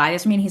had to buy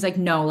this for me. And he's like,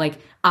 no, like,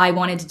 I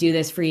wanted to do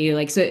this for you.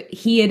 Like, so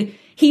he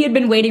had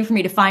been waiting for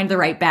me to find the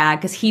right bag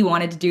because he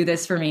wanted to do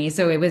this for me.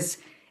 So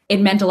it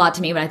meant a lot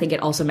to me, but I think it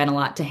also meant a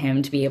lot to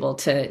him to be able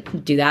to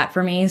do that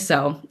for me.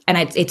 So, and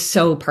it's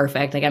so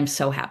perfect. Like, I'm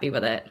so happy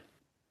with it.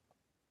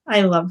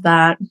 I love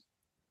that.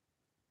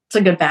 It's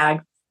a good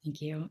bag.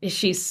 Thank you.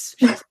 She's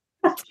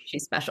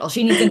special.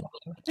 She needs a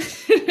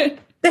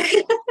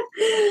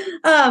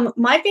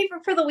my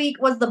favorite for the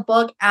week was the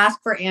book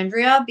Ask for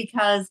Andrea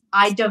because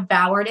I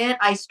devoured it.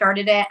 I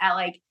started it at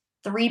like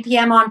 3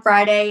 p.m. on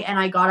Friday and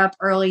I got up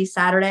early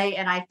Saturday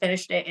and I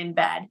finished it in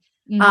bed.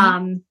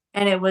 And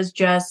it was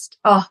just,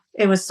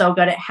 it was so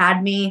good. It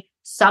had me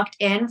sucked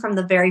in from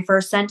the very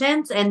first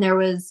sentence and there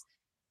was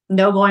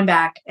no going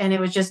back. And it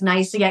was just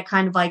nice to get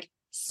kind of like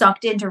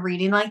sucked into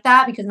reading like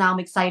that because now I'm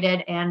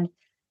excited and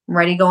I'm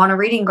ready to go on a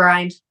reading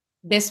grind.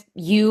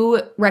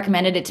 You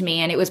recommended it to me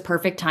and it was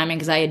perfect timing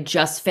because I had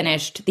just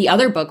finished the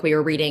other book we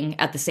were reading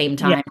at the same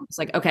time. Yeah. It's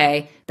like,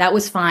 okay, that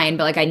was fine,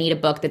 but like I need a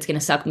book that's going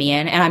to suck me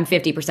in, and I'm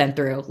 50%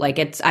 through. Like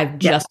I've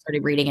just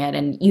started reading it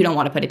and you don't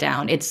want to put it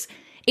down. It's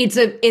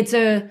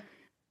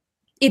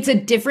a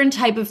different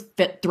type of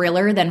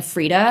thriller than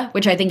Frida,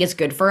 which I think is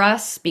good for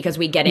us because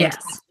we get into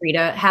the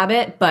Frida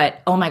habit,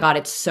 but oh my God,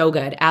 it's so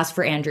good. Ask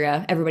for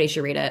Andrea. Everybody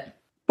should read it.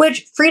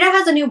 Which Frida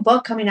has a new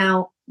book coming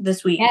out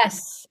this week.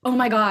 Yes. Oh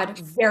my God.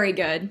 Very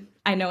good.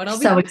 I know it. I'll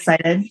be so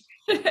excited.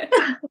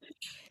 All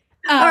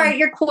right.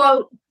 Your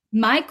quote.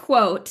 My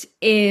quote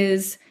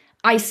is,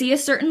 I see a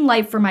certain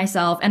life for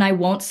myself and I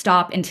won't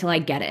stop until I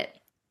get it.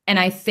 And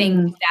I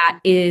think that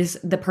is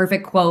the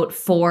perfect quote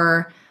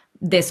for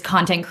this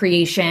content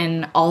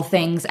creation, all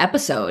things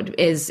episode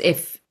is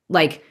if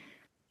like,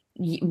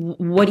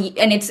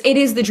 and it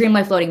is the dream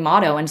life loading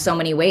motto in so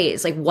many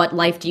ways. Like, what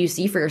life do you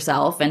see for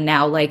yourself? And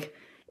now like,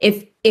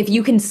 if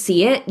you can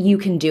see it, you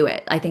can do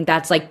it. I think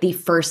that's like the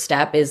first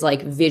step is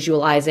like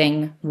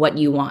visualizing what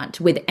you want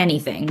with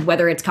anything,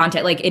 whether it's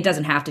content, like it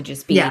doesn't have to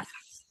just be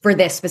for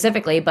this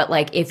specifically, but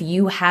like if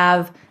you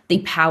have the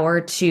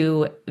power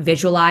to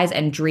visualize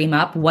and dream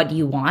up what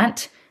you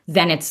want,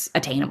 then it's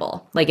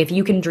attainable. Like if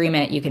you can dream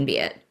it, you can be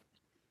it.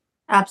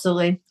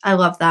 Absolutely. I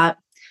love that.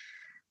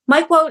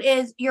 My quote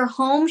is, your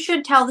home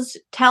should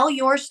tell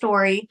your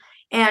story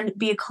and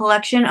be a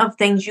collection of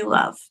things you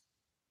love.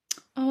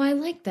 Oh, I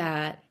like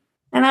that.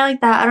 And I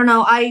like that. I don't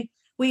know.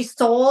 We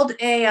sold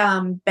a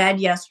bed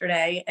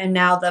yesterday, and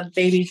now the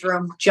baby's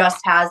room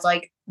just has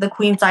like the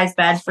queen size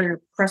bed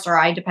for Chris or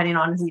I, depending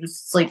on who's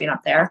sleeping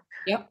up there.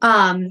 Yep.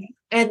 And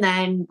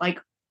then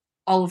like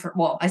all of her,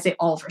 well, I say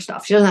all of her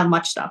stuff. She doesn't have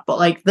much stuff, but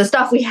like the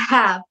stuff we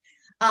have.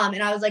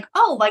 And I was like,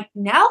 oh, like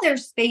now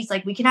there's space.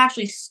 Like we can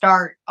actually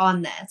start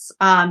on this.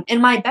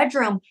 And my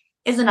bedroom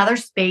is another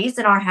space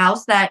in our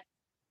house that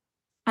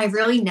I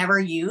really never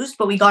used,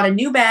 but we got a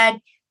new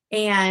bed.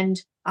 And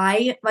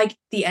I, like,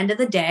 the end of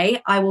the day,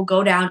 I will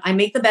go down. I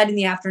make the bed in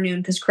the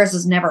afternoon because Chris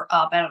is never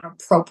up at an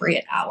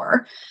appropriate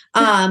hour.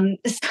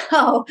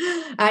 So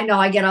I know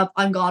I get up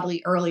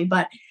ungodly early,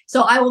 but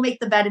so I will make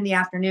the bed in the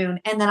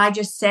afternoon. And then I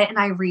just sit and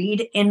I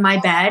read in my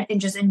bed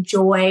and just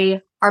enjoy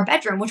our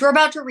bedroom, which we're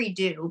about to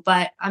redo.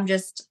 But I'm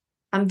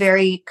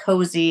very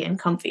cozy and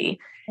comfy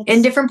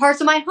in different parts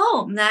of my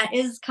home. That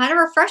is kind of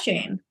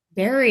refreshing.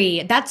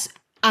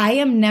 I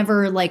am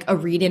never like a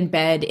read in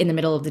bed in the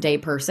middle of the day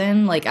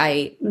person. Like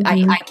I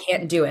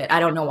can't do it. I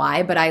don't know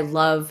why, but I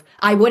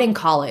would in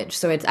college.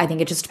 So I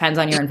think it just depends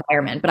on your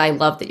environment, but I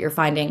love that you're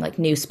finding like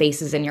new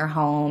spaces in your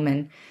home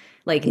and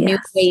like new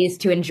ways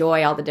to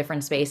enjoy all the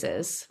different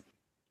spaces.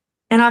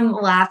 And I'm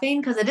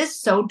laughing because it is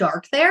so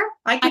dark there.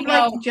 I can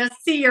like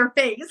just see your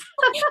face.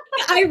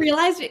 I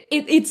realized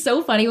it's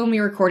so funny when we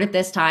record at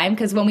this time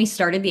because when we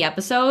started the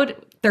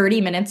episode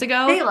 30 minutes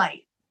ago, daylight.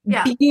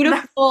 Yeah.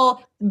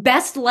 Beautiful,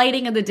 best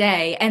lighting of the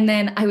day. And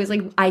then I was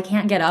like, I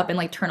can't get up and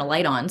like turn a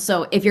light on.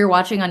 So if you're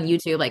watching on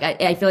YouTube, like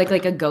I feel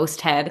like a ghost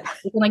head.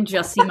 You can like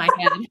just see my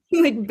head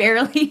like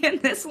barely in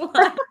this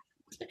light.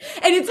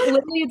 And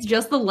it's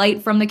just the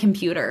light from the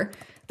computer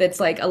that's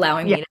like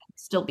allowing me to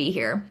still be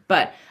here.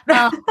 But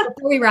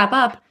before we wrap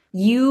up,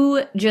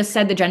 you just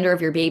said the gender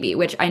of your baby,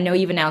 which I know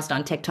you've announced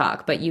on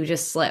TikTok, but you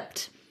just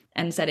slipped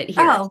and said it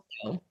here. Oh.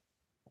 So.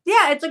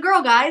 Yeah, it's a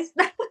girl, guys.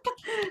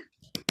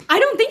 I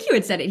don't think you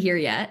had said it here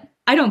yet.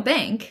 I don't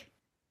think.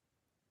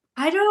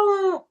 I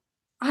don't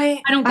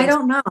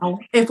know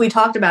if we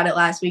talked about it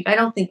last week. I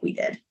don't think we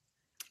did.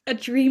 A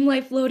dream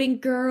life floating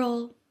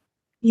girl.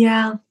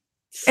 Yeah.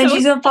 So and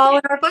she's going to follow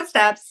in our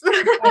footsteps.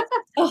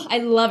 Oh, I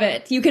love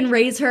it. You can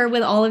raise her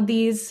with all of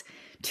these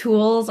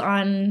tools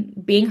on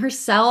being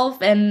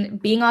herself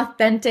and being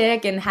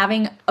authentic and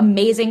having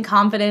amazing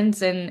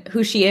confidence in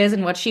who she is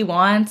and what she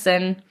wants.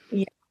 And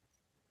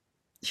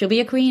she'll be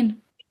a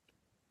queen.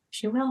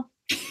 She will.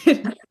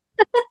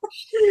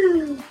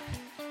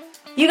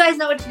 You guys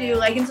know what to do.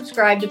 Like and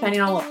subscribe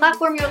depending on what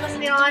platform you're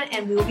listening on.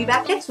 And we will be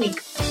back next week.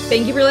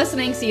 Thank you for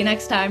listening. See you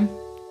next time.